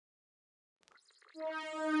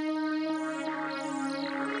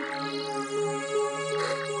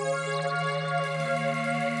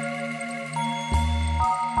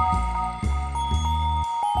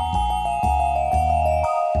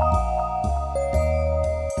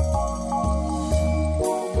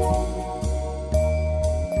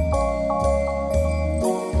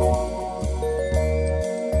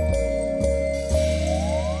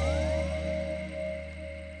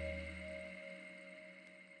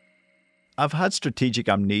I've had strategic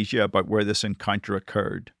amnesia about where this encounter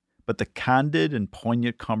occurred, but the candid and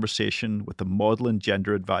poignant conversation with the model and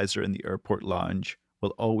gender advisor in the airport lounge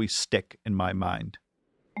will always stick in my mind.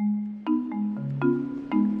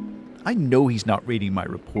 "I know he's not reading my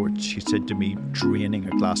reports," she said to me, draining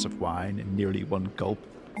a glass of wine in nearly one gulp.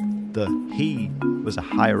 The he was a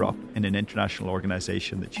higher up in an international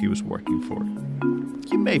organisation that she was working for.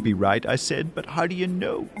 "You may be right," I said, "but how do you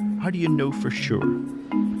know? How do you know for sure?"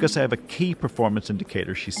 "Because I have a key performance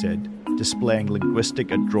indicator," she said, displaying linguistic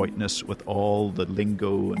adroitness with all the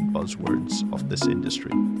lingo and buzzwords of this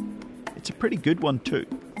industry. "It's a pretty good one too."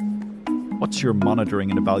 "What's your monitoring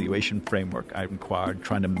and evaluation framework?" I inquired,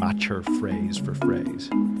 trying to match her phrase for phrase.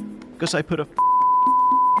 "Because I put a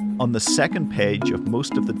on the second page of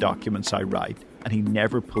most of the documents I write, and he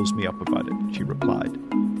never pulls me up about it," she replied.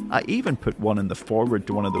 "I even put one in the forward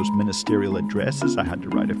to one of those ministerial addresses I had to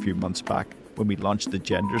write a few months back when we launched the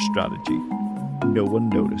gender strategy. No one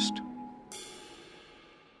noticed."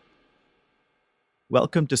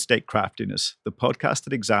 Welcome to Statecraftiness, the podcast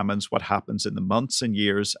that examines what happens in the months and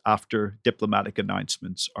years after diplomatic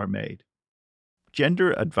announcements are made.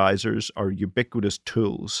 Gender advisors are ubiquitous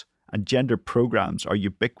tools, and gender programs are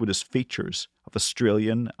ubiquitous features of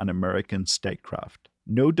Australian and American statecraft.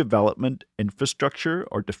 No development, infrastructure,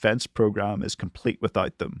 or defence program is complete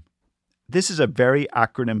without them. This is a very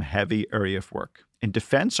acronym-heavy area of work. In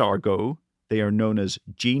defence argot, they are known as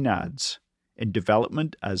GNADs, in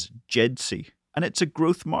development as GEDSI, and it's a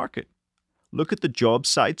growth market. Look at the job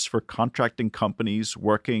sites for contracting companies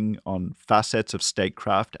working on facets of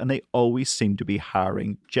statecraft, and they always seem to be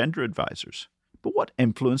hiring gender advisors. But what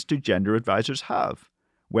influence do gender advisors have,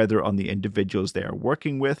 whether on the individuals they are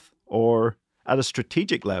working with or at a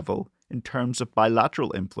strategic level in terms of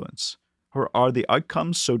bilateral influence? Or are the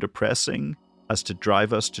outcomes so depressing as to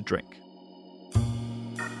drive us to drink?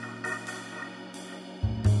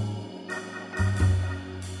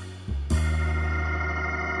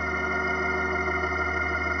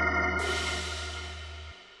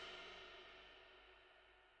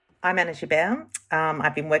 I'm Anna Gibert.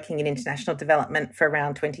 I've been working in international development for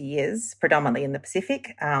around 20 years, predominantly in the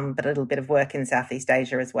Pacific, but a little bit of work in Southeast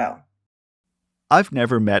Asia as well. I've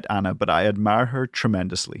never met Anna, but I admire her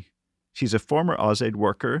tremendously. She's a former AusAid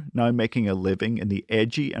worker, now making a living in the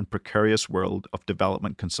edgy and precarious world of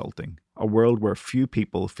development consulting, a world where few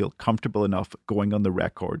people feel comfortable enough going on the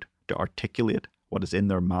record to articulate what is in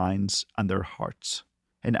their minds and their hearts.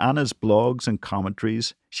 In Anna's blogs and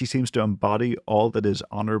commentaries, she seems to embody all that is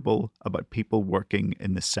honourable about people working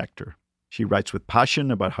in this sector. She writes with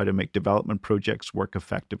passion about how to make development projects work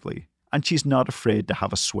effectively, and she's not afraid to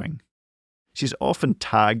have a swing. She's often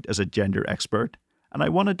tagged as a gender expert, and I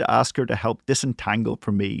wanted to ask her to help disentangle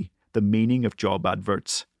for me the meaning of job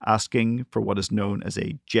adverts, asking for what is known as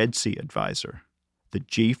a GEDSI advisor. The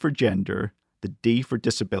G for gender, the D for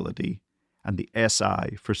disability, and the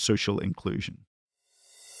SI for social inclusion.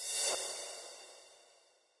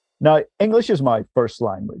 Now, English is my first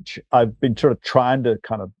language. I've been sort of trying to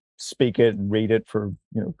kind of speak it and read it for,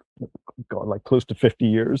 like close to 50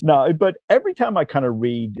 years now. But every time I kind of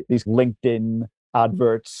read these LinkedIn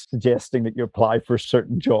adverts suggesting that you apply for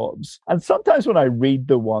certain jobs, and sometimes when I read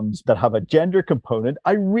the ones that have a gender component,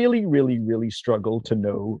 I really struggle to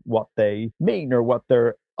know what they mean or what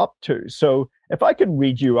they're up to. So if I can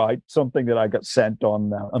read you out something that I got sent on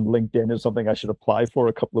LinkedIn as something I should apply for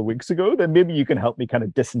a couple of weeks ago, then maybe you can help me kind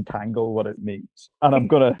of disentangle what it means. And I'm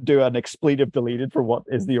going to do an expletive deleted for what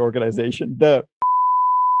is the organization. The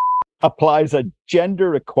applies a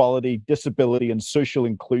gender equality, disability, and social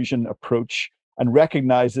inclusion approach and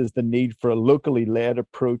recognizes the need for a locally led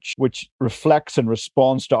approach which reflects and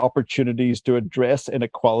responds to opportunities to address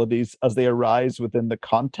inequalities as they arise within the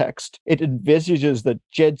context. It envisages that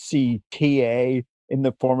GEDSI TA in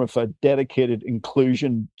the form of a dedicated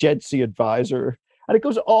inclusion GEDSI advisor. And it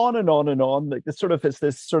goes on and on and on. Like it's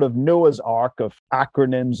this sort of Noah's Ark of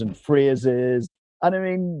acronyms and phrases. And I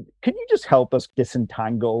mean, can you just help us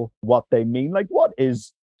disentangle what they mean? Like, what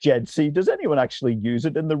is GEDSI? Does anyone actually use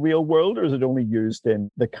it in the real world, or is it only used in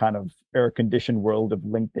the kind of air-conditioned world of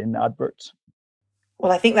LinkedIn adverts?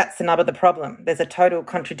 Well, I think that's the nub of the problem. There's a total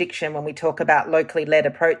contradiction when we talk about locally led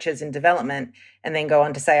approaches in development and then go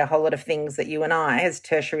on to say a whole lot of things that you and I, as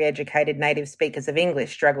tertiary educated native speakers of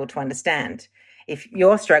English, struggle to understand. If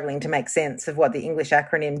you're struggling to make sense of what the English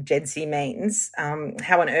acronym GEDSI means,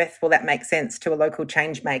 how on earth will that make sense to a local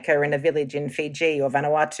change maker in a village in Fiji or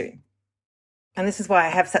Vanuatu? And this is why I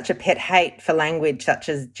have such a pet hate for language such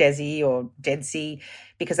as GESI or GEDSI,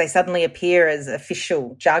 because they suddenly appear as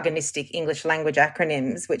official, jargonistic English language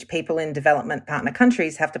acronyms, which people in development partner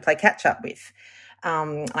countries have to play catch up with.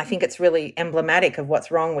 I think it's really emblematic of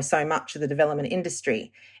what's wrong with so much of the development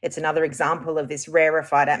industry. It's another example of this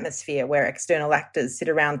rarefied atmosphere where external actors sit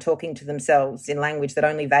around talking to themselves in language that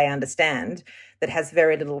only they understand, that has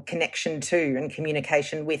very little connection to and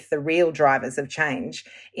communication with the real drivers of change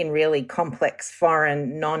in really complex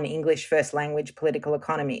foreign, non-English first language political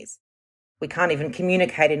economies. We can't even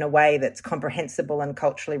communicate in a way that's comprehensible and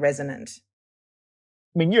culturally resonant.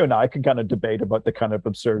 I mean, you and I can kind of debate about the kind of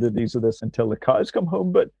absurdities of this until the cows come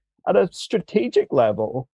home, but at a strategic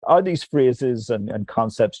level, are these phrases and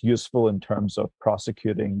concepts useful in terms of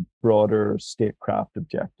prosecuting broader statecraft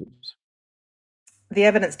objectives? The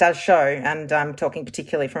evidence does show, and I'm talking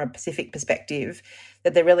particularly from a Pacific perspective,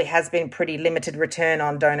 that there really has been pretty limited return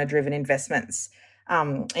on donor-driven investments.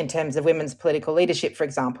 In terms of women's political leadership, for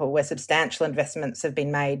example, where substantial investments have been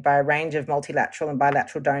made by a range of multilateral and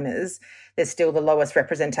bilateral donors, there's still the lowest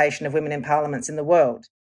representation of women in parliaments in the world.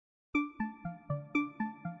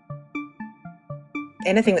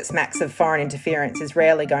 Anything that smacks of foreign interference is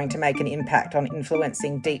rarely going to make an impact on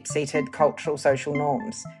influencing deep-seated cultural social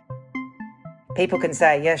norms. People can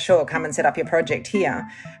say, yeah, sure, come and set up your project here,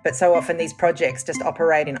 but so often these projects just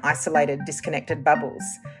operate in isolated, disconnected bubbles.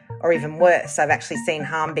 Or even worse, I've actually seen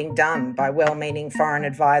harm being done by well-meaning foreign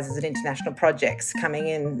advisors at international projects coming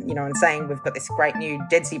in, and saying we've got this great new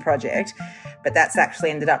GEDSI project, but that's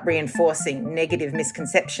actually ended up reinforcing negative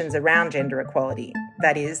misconceptions around gender equality.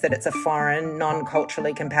 That is, that it's a foreign,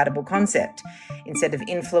 non-culturally compatible concept, instead of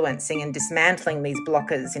influencing and dismantling these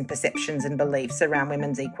blockers in perceptions and beliefs around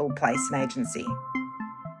women's equal place and agency.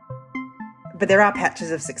 But there are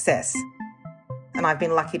patches of success, and I've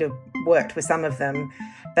been lucky to have worked with some of them.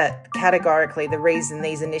 But categorically, the reason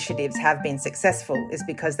these initiatives have been successful is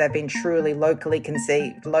because they've been truly locally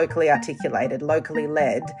conceived, locally articulated, locally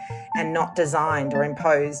led, and not designed or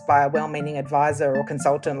imposed by a well-meaning advisor or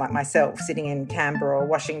consultant like myself sitting in Canberra or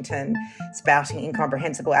Washington, spouting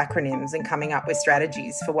incomprehensible acronyms and coming up with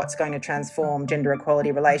strategies for what's going to transform gender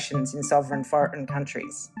equality relations in sovereign foreign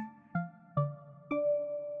countries.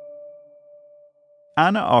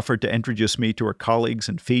 Anna offered to introduce me to her colleagues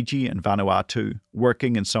in Fiji and Vanuatu,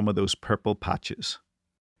 working in some of those purple patches.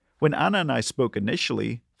 When Anna and I spoke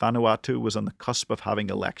initially, Vanuatu was on the cusp of having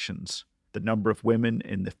elections. The number of women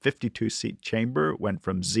in the 52-seat chamber went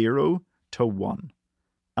from 0 to 1.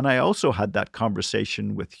 And I also had that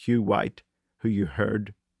conversation with Hugh White, who you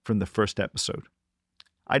heard from the first episode.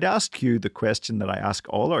 I'd asked Hugh the question that I ask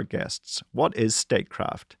all our guests, what is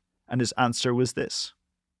statecraft? And his answer was this.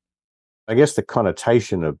 I guess the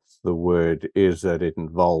connotation of the word is that it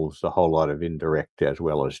involves a whole lot of indirect as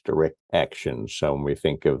well as direct actions. So when we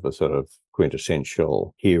think of the sort of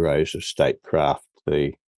quintessential heroes of statecraft,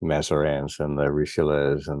 the Mazarans and the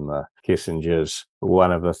Richelieus and the Kissingers,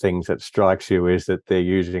 one of the things that strikes you is that they're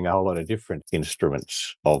using a whole lot of different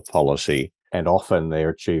instruments of policy. And often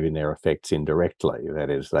they're achieving their effects indirectly.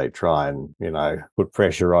 That is, they try and, put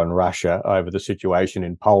pressure on Russia over the situation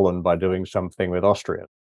in Poland by doing something with Austria.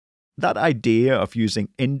 That idea of using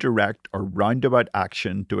indirect or roundabout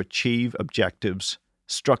action to achieve objectives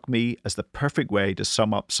struck me as the perfect way to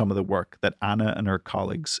sum up some of the work that Anna and her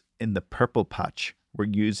colleagues in the Purple Patch were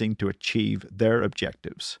using to achieve their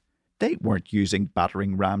objectives. They weren't using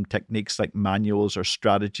battering ram techniques like manuals or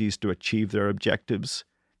strategies to achieve their objectives.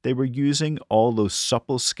 They were using all those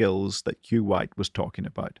supple skills that Hugh White was talking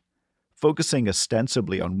about, focusing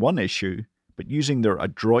ostensibly on one issue, but using their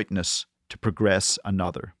adroitness to progress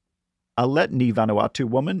another. I'll let Ni Vanuatu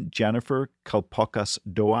woman Jennifer Kalpokas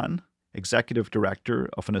Doan, Executive Director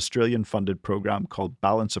of an Australian-funded program called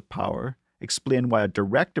Balance of Power, explain why a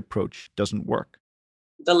direct approach doesn't work.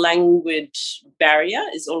 The language barrier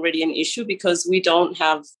is already an issue because we don't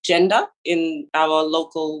have gender in our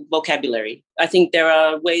local vocabulary. I think there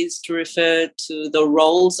are ways to refer to the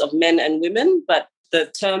roles of men and women, but the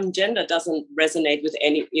term gender doesn't resonate with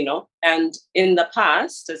any, and in the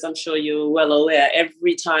past, as I'm sure you're well aware,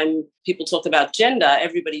 every time people talk about gender,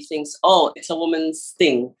 everybody thinks, oh, it's a woman's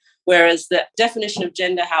thing. Whereas the definition of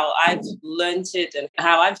gender, how I've learned it and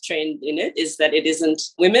how I've trained in it, is that it isn't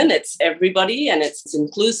women, it's everybody, and it's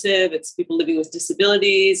inclusive, it's people living with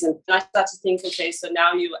disabilities. And I start to think, okay, so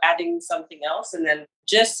now you're adding something else. And then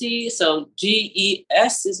GESI, so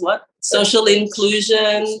GES is what? Social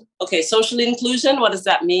inclusion. Okay, social inclusion, what does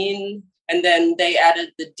that mean? And then they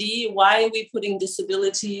added the D. Why are we putting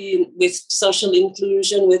disability with social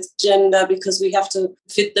inclusion, with gender? Because we have to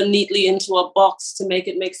fit them neatly into a box to make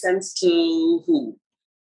it make sense to who?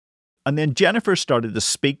 And then Jennifer started to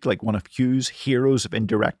speak like one of Hugh's heroes of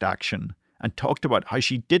indirect action and talked about how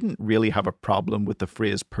she didn't really have a problem with the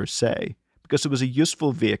phrase per se, because it was a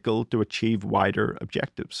useful vehicle to achieve wider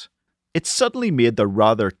objectives. It suddenly made the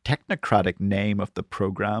rather technocratic name of the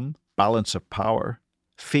programme, Balance of Power,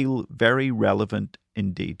 feel very relevant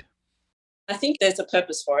indeed. I think there's a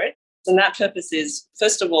purpose for it. And that purpose is,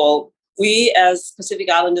 first of all, we as Pacific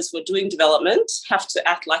Islanders who are doing development have to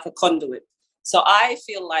act like a conduit. So I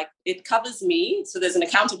feel like it covers me. So there's an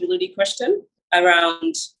accountability question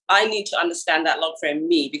around, I need to understand that log frame,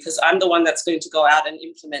 me, because I'm the one that's going to go out and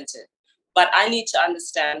implement it. But I need to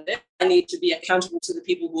understand it. I need to be accountable to the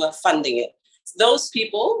people who are funding it. Those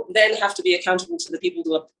people then have to be accountable to the people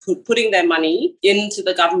who are putting their money into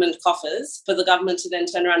the government coffers for the government to then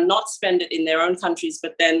turn around, not spend it in their own countries,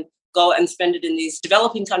 but then go and spend it in these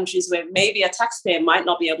developing countries where maybe a taxpayer might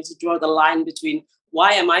not be able to draw the line between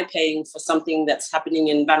why am I paying for something that's happening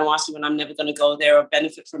in Vanuatu when I'm never going to go there or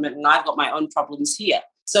benefit from it, and I've got my own problems here.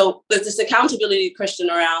 So there's this accountability question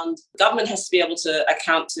around government has to be able to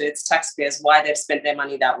account to its taxpayers why they've spent their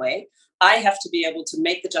money that way. I have to be able to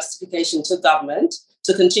make the justification to government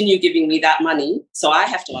to continue giving me that money. So I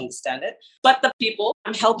have to understand it. But the people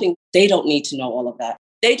I'm helping, they don't need to know all of that.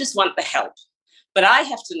 They just want the help. But I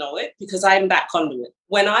have to know it because I'm that conduit.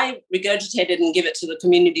 When I regurgitate it and give it to the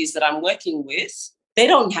communities that I'm working with, they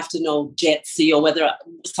don't have to know GEDSI or whether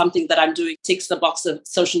something that I'm doing ticks the box of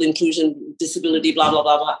social inclusion, disability, blah, blah,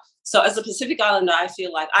 blah, blah. So as a Pacific Islander, I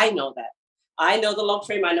feel like I know that. I know the log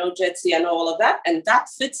frame, I know GEDSI, I know all of that, and that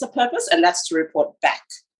fits a purpose, and that's to report back.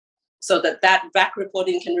 So that back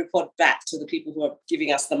reporting can report back to the people who are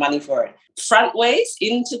giving us the money for it. Front ways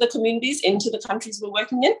into the communities, into the countries we're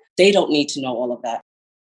working in, they don't need to know all of that.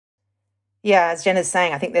 Yeah, as Jen is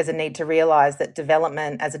saying, I think there's a need to realise that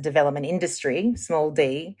development as a development industry, small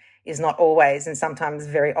d, is not always and sometimes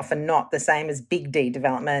very often not the same as big D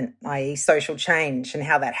development, i.e. social change, and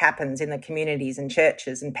how that happens in the communities and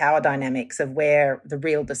churches and power dynamics of where the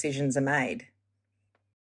real decisions are made.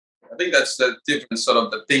 I think that's the different sort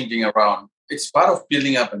of the thinking around. It's part of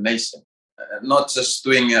building up a nation, not just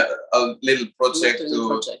doing a little project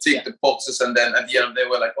to tick the boxes and then at the end of the day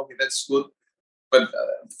we're like, okay, that's good. But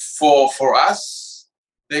for us,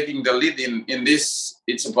 taking the lead in this,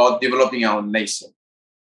 it's about developing our nation.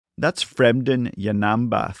 That's Fremden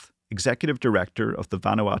Yanambath, Executive Director of the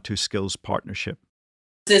Vanuatu Skills Partnership.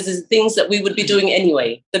 There's things that we would be doing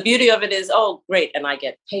anyway. The beauty of it is, oh, great, and I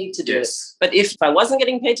get paid to do it. But if I wasn't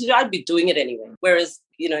getting paid to do it, I'd be doing it anyway. Whereas,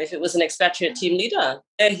 if it was an expatriate team leader,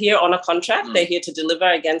 they're here on a contract, they're here to deliver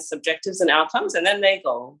against objectives and outcomes, and then they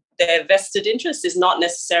go. Their vested interest is not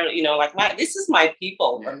necessarily, this is my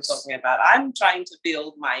people I'm talking about. I'm trying to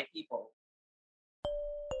build my people.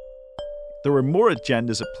 There were more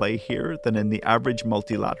agendas at play here than in the average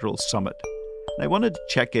multilateral summit. And I wanted to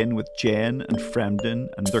check in with Jen and Fremden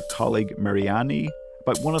and their colleague Mariani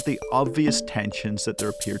about one of the obvious tensions that there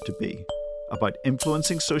appear to be, about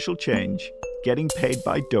influencing social change, getting paid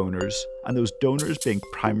by donors, and those donors being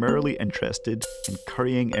primarily interested in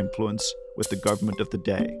currying influence with the government of the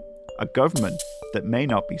day, a government that may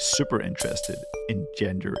not be super interested in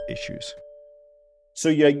gender issues. So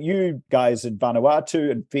you guys in Vanuatu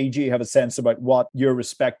and Fiji have a sense about what your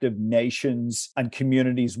respective nations and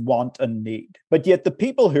communities want and need. But yet the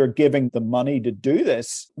people who are giving the money to do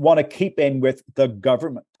this want to keep in with the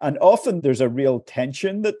government. And often there's a real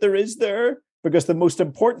tension that there is there, because the most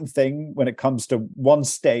important thing when it comes to one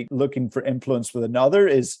state looking for influence with another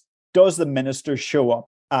is, does the minister show up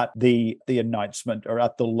at the announcement or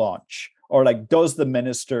at the launch? Or does the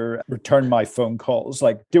minister return my phone calls?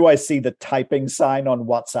 Do I see the typing sign on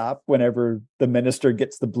WhatsApp whenever the minister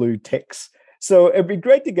gets the blue ticks? So it'd be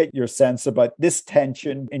great to get your sense about this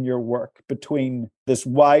tension in your work between this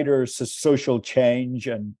wider social change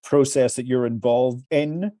and process that you're involved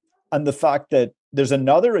in, and the fact that there's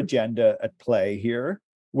another agenda at play here,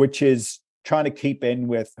 which is trying to keep in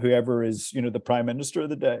with whoever is, the prime minister of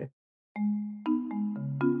the day.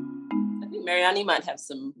 Mariani might have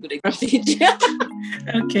some good examples.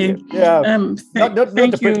 Okay. Yeah. Not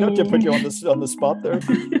to put you on the spot there.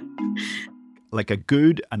 Like a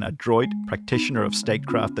good and adroit practitioner of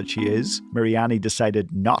statecraft that she is, Mariani decided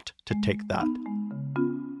not to take that.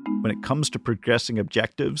 When it comes to progressing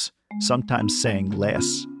objectives, sometimes saying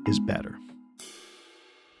less is better.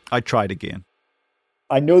 I tried again.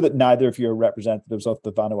 I know that neither of you are representatives of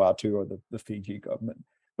the Vanuatu or the Fiji government,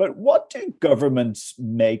 but what do governments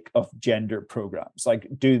make of gender programs? Like,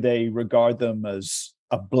 do they regard them as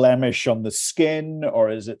a blemish on the skin, or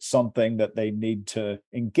is it something that they need to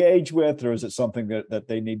engage with, or is it something that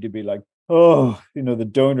they need to be like, oh, the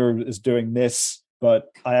donor is doing this,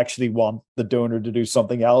 but I actually want the donor to do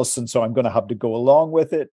something else, and so I'm going to have to go along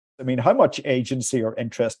with it? I mean, how much agency or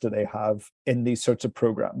interest do they have in these sorts of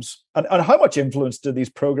programs? And how much influence do these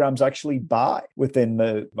programs actually buy within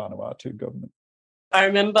the Vanuatu government? I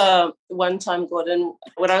remember one time, Gordon,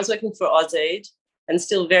 when I was working for AusAid, and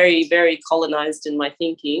still very, very colonized in my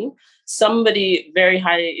thinking, somebody very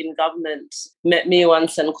high in government met me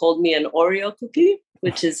once and called me an Oreo cookie,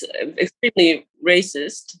 which is extremely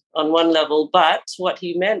racist on one level. But what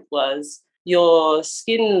he meant was, your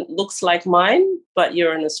skin looks like mine, but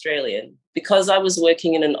you're an Australian. Because I was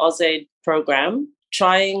working in an AusAid program,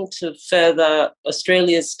 trying to further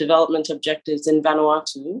Australia's development objectives in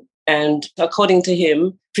Vanuatu, and according to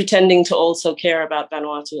him, pretending to also care about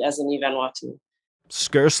Vanuatu as an Vanuatu.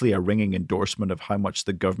 Scarcely a ringing endorsement of how much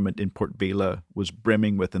the government in Port Vila was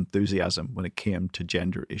brimming with enthusiasm when it came to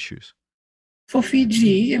gender issues. For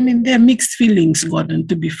Fiji, there are mixed feelings, Gordon,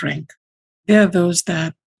 to be frank. There are those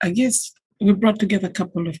that, I guess, we brought together a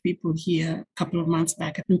couple of people here a couple of months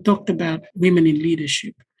back and talked about women in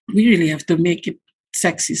leadership. We really have to make it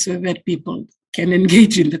sexy so that people can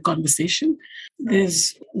engage in the conversation.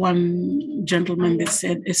 There's one gentleman that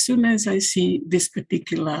said, as soon as I see this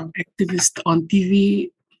particular activist on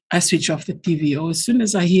TV, I switch off the TV. Or as soon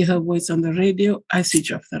as I hear her voice on the radio, I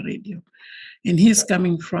switch off the radio. And he's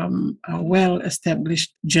coming from a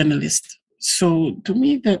well-established journalist. So to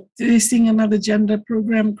me, that seeing another gender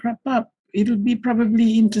program crop up, it'll be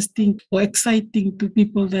probably interesting or exciting to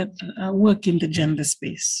people that work in the gender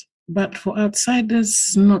space. But for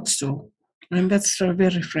outsiders, not so. And that's a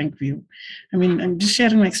very frank view. I'm just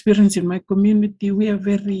sharing my experience in my community. We are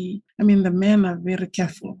the men are very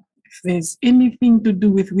careful. If there's anything to do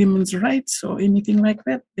with women's rights or anything like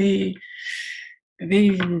that, they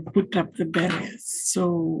put up the barriers.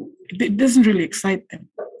 So it doesn't really excite them,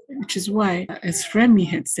 which is why, as Remy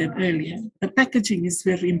had said earlier, the packaging is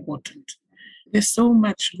very important. There's so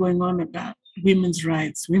much going on about women's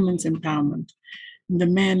rights, women's empowerment. The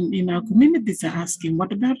men in our communities are asking,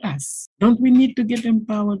 what about us? Don't we need to get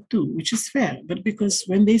empowered too? Which is fair. But because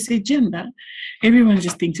when they say gender, everyone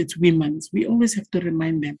just thinks it's women's. We always have to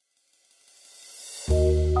remind them.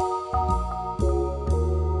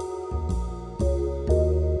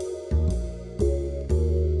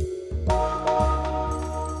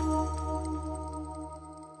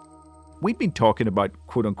 We've been talking about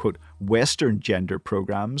quote-unquote Western gender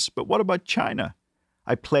programs, but what about China?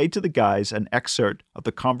 I played to the guys an excerpt of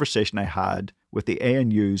the conversation I had with the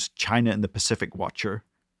ANU's China in the Pacific watcher,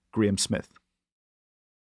 Graham Smith.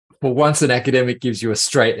 For once an academic gives you a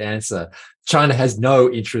straight answer. China has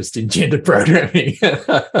no interest in gender programming.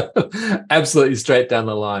 Absolutely straight down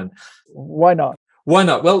the line. Why not? Why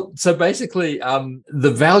not? Well, so basically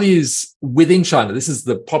the values within China, this is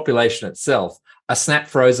the population itself, are snap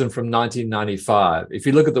frozen from 1995. If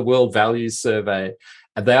you look at the World Values Survey,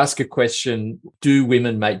 and they ask a question, do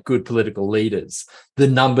women make good political leaders? The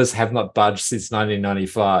numbers have not budged since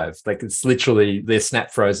 1995. Like it's literally, they're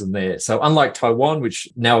snap frozen there. So unlike Taiwan, which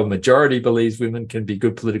now a majority believes women can be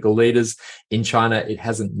good political leaders, in China, it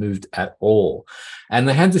hasn't moved at all. And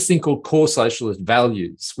they have this thing called core socialist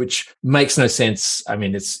values, which makes no sense.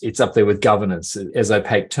 It's up there with governance as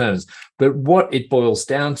opaque terms. But what it boils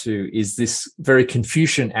down to is this very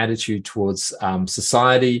Confucian attitude towards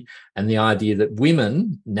society and the idea that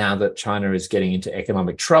women, now that China is getting into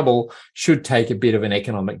economic trouble, should take a bit of an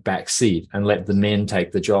economic backseat and let the men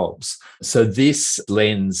take the jobs. So this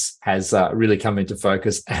lens has really come into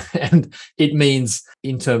focus. And it means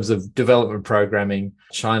in terms of development programming,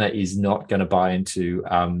 China is not going to buy into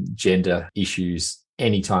gender issues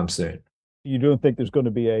anytime soon. You don't think there's going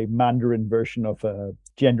to be a Mandarin version of a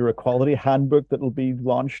gender equality handbook that will be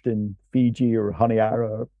launched in Fiji or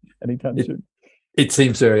Honiara anytime soon? It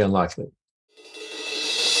seems very unlikely.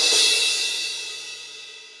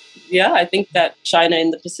 Yeah, I think that China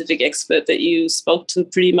in the Pacific expert that you spoke to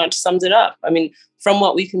pretty much sums it up. From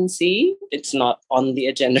what we can see, it's not on the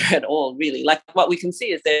agenda at all, really. Like what we can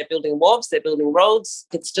see is they're building wharves, they're building roads.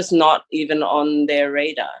 It's just not even on their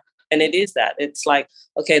radar. And it is that. It's like,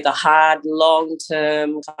 okay, the hard,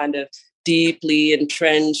 long-term kind of deeply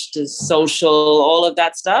entrenched social, all of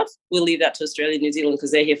that stuff, we'll leave that to Australia and New Zealand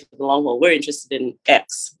because they're here for the long haul. We're interested in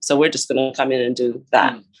X. So we're just going to come in and do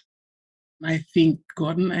that. I think,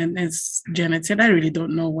 Gordon, and as Janet said, I really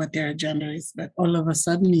don't know what their agenda is, but all of a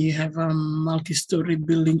sudden you have a multi-story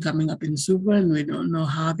building coming up in Suva, and we don't know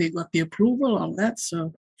how they got the approval, all that.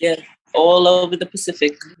 So yeah, all over the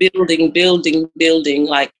Pacific, building,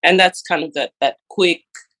 like, and that's kind of that quick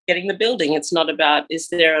getting the building. It's not about, is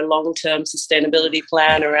there a long-term sustainability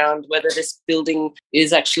plan around whether this building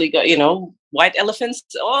is actually got, white elephants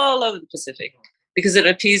all over the Pacific, because it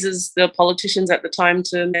appeases the politicians at the time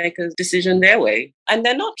to make a decision their way. And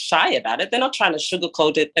they're not shy about it. They're not trying to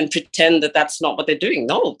sugarcoat it and pretend that that's not what they're doing.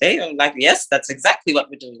 No, they are like, yes, that's exactly what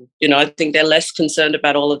we're doing. I think they're less concerned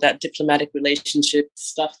about all of that diplomatic relationship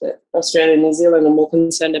stuff that Australia and New Zealand are more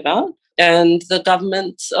concerned about. And the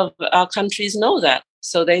governments of our countries know that.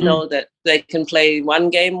 So they know that they can play one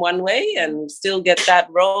game one way and still get that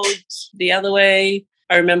road the other way.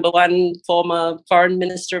 I remember one former foreign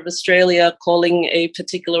minister of Australia calling a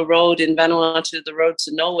particular road in Vanuatu the road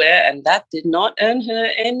to nowhere, and that did not earn her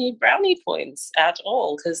any brownie points at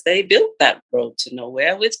all because they built that road to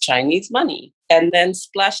nowhere with Chinese money and then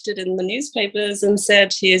splashed it in the newspapers and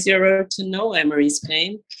said, here's your road to nowhere, Maurice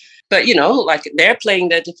Payne. But, they're playing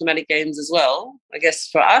their diplomatic games as well. I guess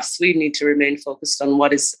for us, we need to remain focused on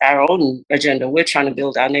what is our own agenda. We're trying to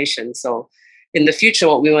build our nation. So in the future,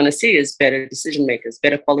 what we want to see is better decision makers,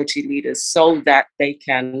 better quality leaders, so that they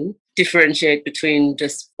can differentiate between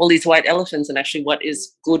just all these white elephants and actually what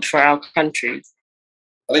is good for our country.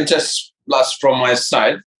 I think just last from my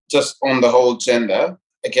side, just on the whole gender,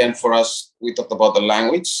 again, for us, we talked about the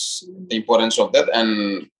language, the importance of that.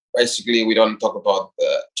 And basically, we don't talk about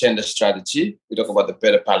the gender strategy. We talk about the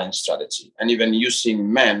better balance strategy, and even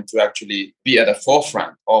using men to actually be at the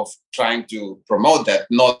forefront of trying to promote that,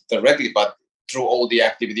 not directly, but through all the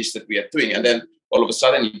activities that we are doing. And then all of a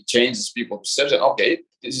sudden it changes people's perception. Okay,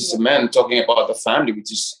 this is a man talking about the family, which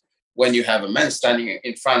is when you have a man standing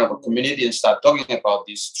in front of a community and start talking about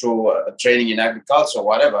this through training in agriculture or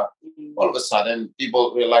whatever, all of a sudden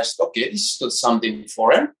people realize, okay, this is not something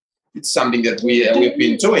foreign. It's something that we've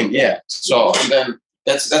been doing. Yeah. So and then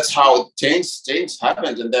that's how change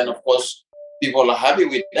happens. And then, of course, people are happy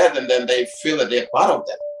with that, and then they feel that they're part of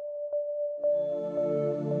that.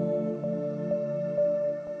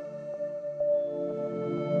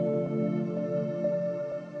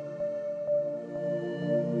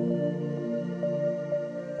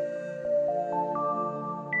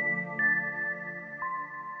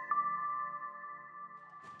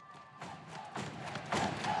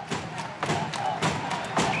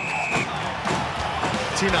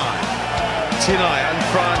 Tinai in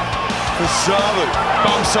front for Sabu.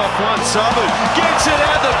 Bumps off one. Sabu gets it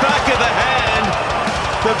out the back of the hand.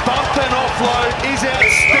 The bump and offload is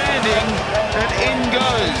outstanding. And in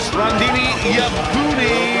goes Randini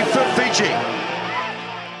Yabuni for Fiji.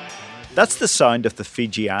 That's the sound of the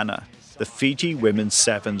Fijiana, the Fiji Women's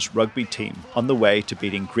Sevens rugby team on the way to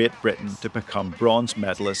beating Great Britain to become bronze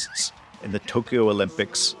medalists in the Tokyo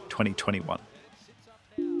Olympics 2021.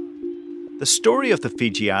 The story of the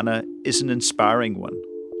Fijiana is an inspiring one,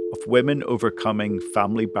 of women overcoming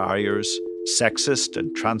family barriers, sexist and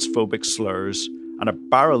transphobic slurs, and a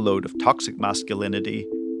barrel load of toxic masculinity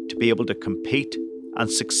to be able to compete and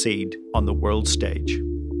succeed on the world stage.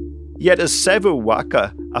 Yet as Sevu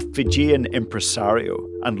Waka, a Fijian impresario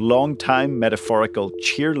and long-time metaphorical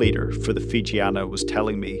cheerleader for the Fijiana, was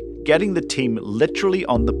telling me, getting the team literally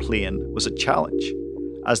on the plane was a challenge,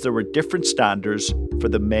 as there were different standards for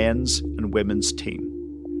the men's and women's team.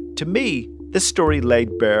 To me, this story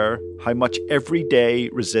laid bare how much everyday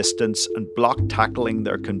resistance and block tackling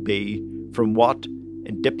there can be from what,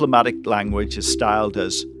 in diplomatic language, is styled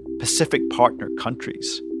as Pacific partner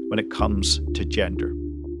countries when it comes to gender.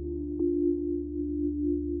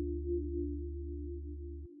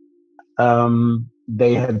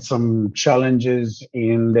 They had some challenges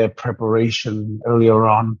in their preparation earlier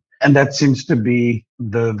on. And that seems to be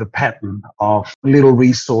the pattern of little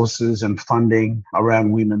resources and funding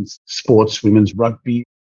around women's sports, women's rugby.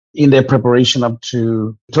 In their preparation up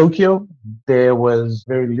to Tokyo, there was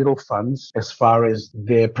very little funds as far as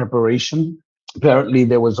their preparation. Apparently,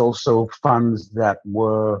 there was also funds that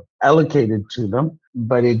were allocated to them,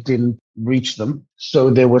 but it didn't reach them.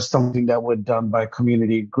 So there was something that were done by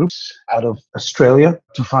community groups out of Australia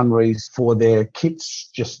to fundraise for their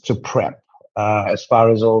kits, just to prep. As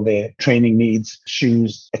far as all their training needs,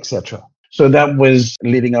 shoes, etc. So that was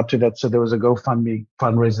leading up to that. So there was a GoFundMe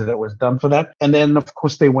fundraiser that was done for that. And then, of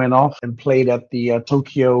course, they went off and played at the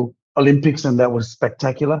Tokyo Olympics, and that was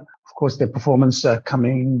spectacular. Of course, their performance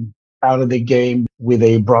coming out of the game with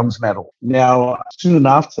a bronze medal. Now, soon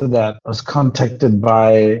after that, I was contacted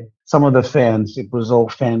by some of the fans. It was all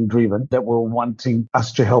fan driven that were wanting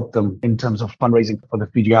us to help them in terms of fundraising for the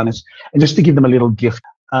Fijianis and just to give them a little gift.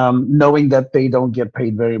 Knowing that they don't get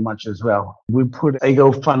paid very much as well. We put a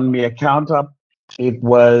GoFundMe account up. It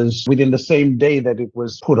was within the same day that it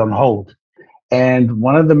was put on hold. And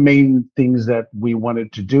one of the main things that we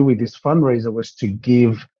wanted to do with this fundraiser was to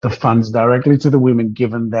give the funds directly to the women,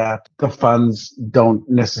 given that the funds don't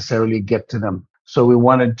necessarily get to them. So we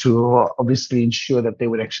wanted to obviously ensure that they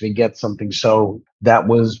would actually get something. So that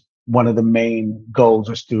was one of the main goals,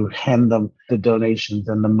 was to hand them the donations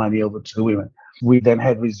and the money over to the women. We then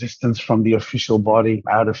had resistance from the official body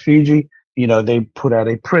out of Fiji. They put out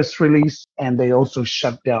a press release and they also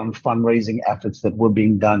shut down fundraising efforts that were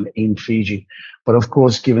being done in Fiji. But of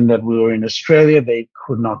course, given that we were in Australia, they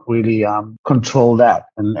could not really control that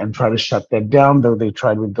and try to shut that down, though they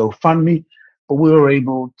tried with GoFundMe. But we were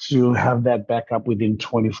able to have that back up within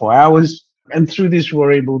 24 hours. And through this, we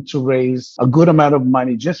were able to raise a good amount of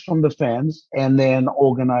money just from the fans and then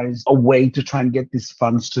organize a way to try and get these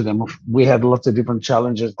funds to them. We had lots of different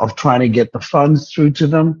challenges of trying to get the funds through to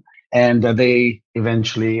them. And they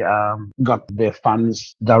eventually got their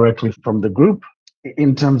funds directly from the group.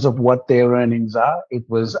 In terms of what their earnings are, it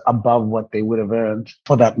was above what they would have earned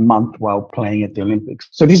for that month while playing at the Olympics.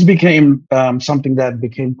 So this became something that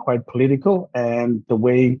became quite political, and the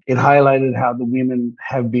way it highlighted how the women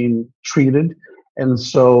have been treated. And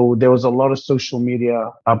so there was a lot of social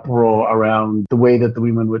media uproar around the way that the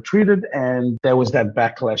women were treated. And there was that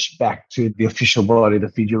backlash back to the official body, the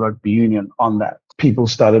Fiji Rugby Union, on that. People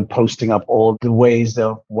started posting up all the ways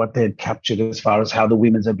of what they had captured as far as how the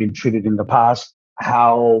women have been treated in the past,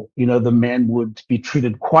 how, the men would be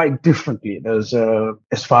treated quite differently. There's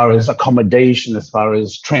as far as accommodation, as far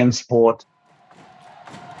as transport.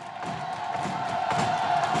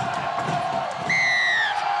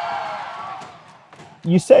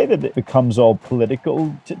 You say that it becomes all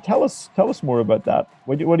political. Tell us more about that.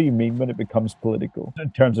 What do you mean when it becomes political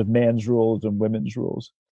in terms of men's rules and women's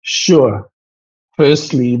rules? Sure.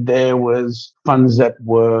 Firstly, there was funds that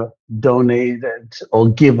were donated or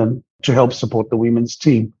given to help support the women's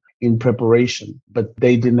team in preparation, but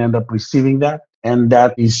they didn't end up receiving that. And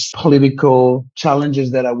that is political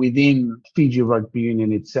challenges that are within Fiji Rugby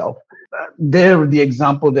Union itself. They're the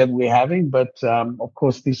example that we're having, but of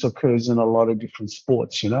course, this occurs in a lot of different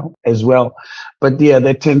sports, as well. But yeah,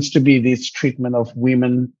 there tends to be this treatment of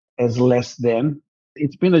women as less than.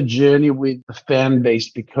 It's been a journey with the fan base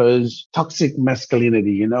because toxic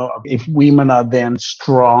masculinity, if women are then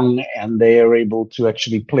strong and they are able to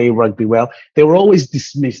actually play rugby well, they were always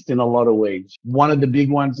dismissed in a lot of ways. One of the big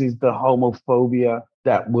ones is the homophobia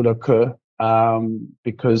that would occur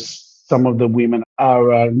because some of the women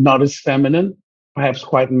are not as feminine, perhaps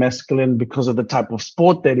quite masculine because of the type of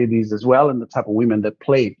sport that it is as well and the type of women that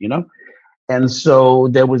played, And so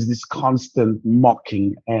there was this constant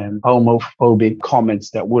mocking and homophobic comments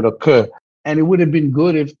that would occur. And it would have been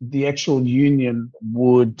good if the actual union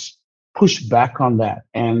would push back on that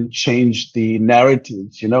and change the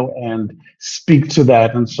narratives, and speak to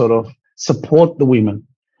that and sort of support the women.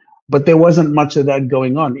 But there wasn't much of that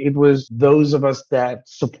going on. It was those of us that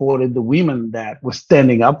supported the women that were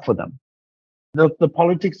standing up for them. The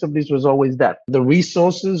politics of this was always that. The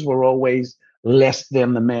resources were always less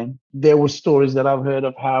than the men. There were stories that I've heard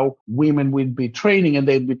of how women would be training and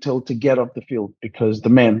they'd be told to get off the field because the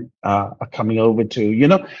men are coming over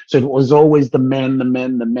to, So it was always the men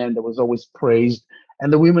that was always praised.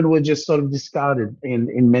 And the women were just sort of discarded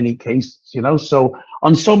in many cases, So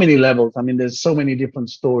on so many levels, there's so many different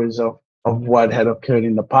stories of what had occurred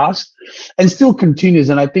in the past and still continues.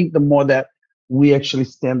 And I think the more that we actually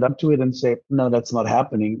stand up to it and say, no, that's not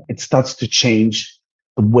happening, it starts to change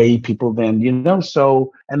the way people then,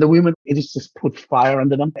 so, and the women, it is just put fire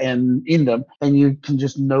under them and in them. And you can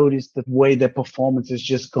just notice the way their performance has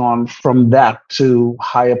just gone from that to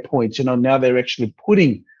higher points. Now they're actually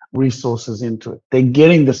putting resources into it. They're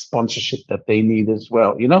getting the sponsorship that they need as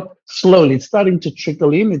well. Slowly it's starting to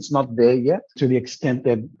trickle in. It's not there yet to the extent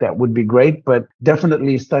that would be great, but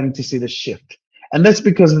definitely starting to see the shift. And that's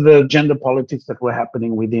because of the gender politics that were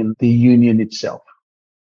happening within the union itself.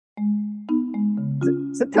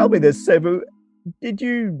 So tell me this, Sevu, did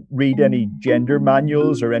you read any gender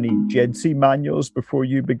manuals or any GEDSI manuals before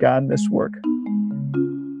you began this work?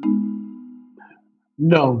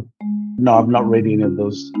 No, I've not read any of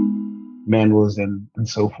those manuals and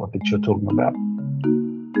so forth that you're talking about.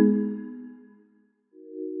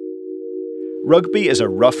 Rugby is a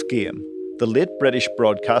rough game. The late British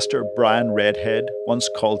broadcaster Brian Redhead once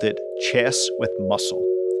called it chess with muscle.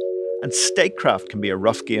 And statecraft can be a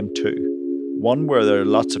rough game too, one where there are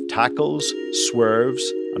lots of tackles, swerves,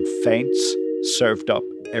 and feints served up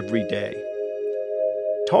every day.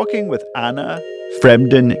 Talking with Anna,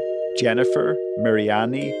 Fremden, Jennifer,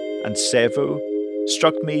 Miriani, and Sevu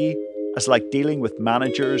struck me as like dealing with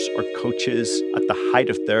managers or coaches at the height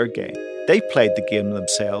of their game. They've played the game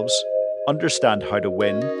themselves, understand how to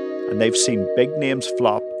win, and they've seen big names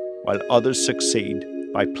flop while others succeed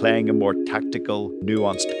by playing a more tactical,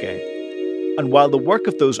 nuanced game. And while the work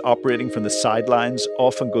of those operating from the sidelines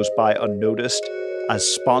often goes by unnoticed as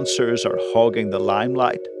sponsors are hogging the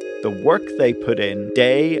limelight, the work they put in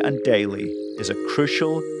day and daily is a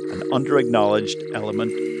crucial and under-acknowledged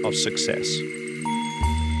element of success.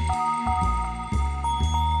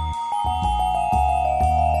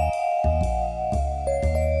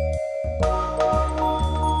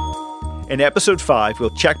 In episode 5, we'll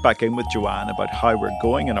check back in with Joanne about how we're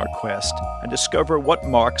going in our quest and discover what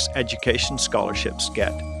marks education scholarships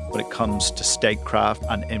get when it comes to statecraft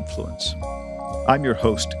and influence. I'm your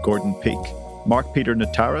host, Gordon Peake. Mark Peter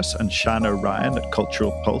Nataris and Shanna Ryan at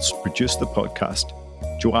Cultural Pulse produce the podcast.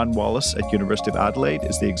 Joanne Wallace at University of Adelaide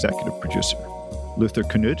is the executive producer. Luther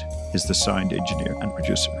Knut is the sound engineer and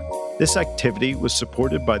producer. This activity was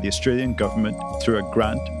supported by the Australian Government through a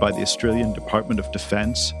grant by the Australian Department of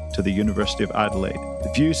Defence to the University of Adelaide.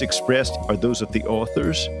 The views expressed are those of the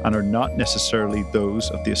authors and are not necessarily those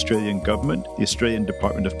of the Australian Government, the Australian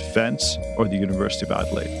Department of Defence, or the University of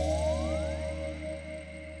Adelaide.